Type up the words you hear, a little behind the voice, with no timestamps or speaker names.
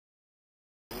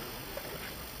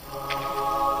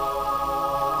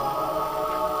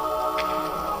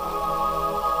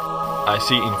I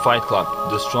see in Fight Club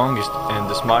the strongest and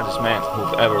the smartest man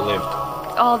who've ever lived.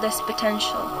 All this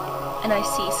potential, and I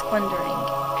see squandering.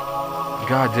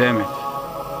 God damn it.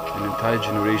 An entire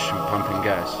generation pumping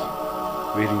gas,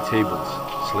 waiting tables,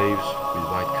 slaves with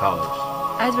white collars.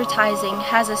 Advertising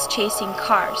has us chasing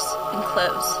cars and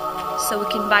clothes, so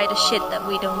we can buy the shit that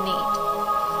we don't need.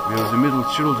 We are the middle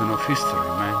children of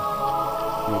history, man.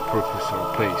 No purpose or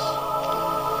place.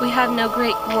 We have no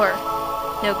great war,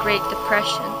 no great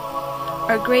depression.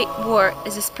 Our great war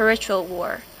is a spiritual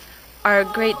war. Our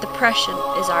great depression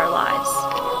is our lives.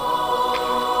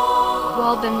 We've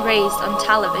all been raised on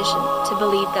television to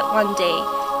believe that one day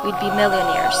we'd be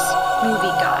millionaires,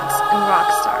 movie gods, and rock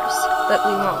stars, but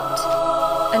we won't.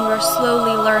 And we're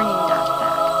slowly learning that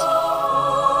fact.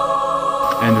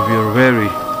 And we are very,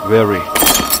 very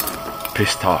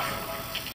pissed off.